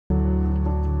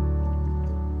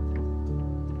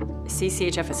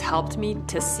CCHF has helped me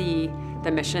to see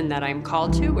the mission that I'm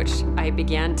called to, which I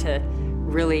began to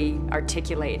really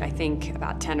articulate, I think,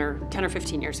 about 10 or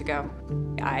 15 years ago.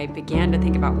 I began to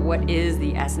think about what is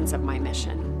the essence of my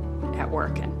mission at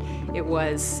work, and it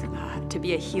was to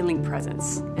be a healing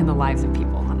presence in the lives of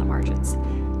people on the margins.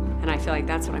 And I feel like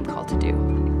that's what I'm called to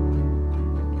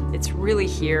do. It's really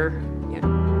here,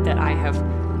 that I have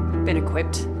been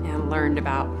equipped and learned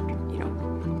about,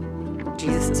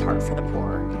 Jesus' heart for the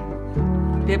poor,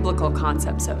 biblical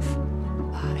concepts of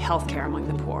healthcare among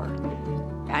the poor.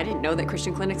 I didn't know that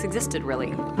Christian clinics existed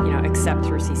really, except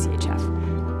through CCHF.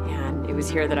 And it was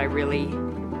here that I really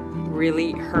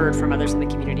heard from others in the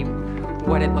community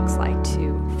what it looks like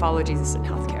to follow Jesus in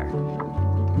healthcare.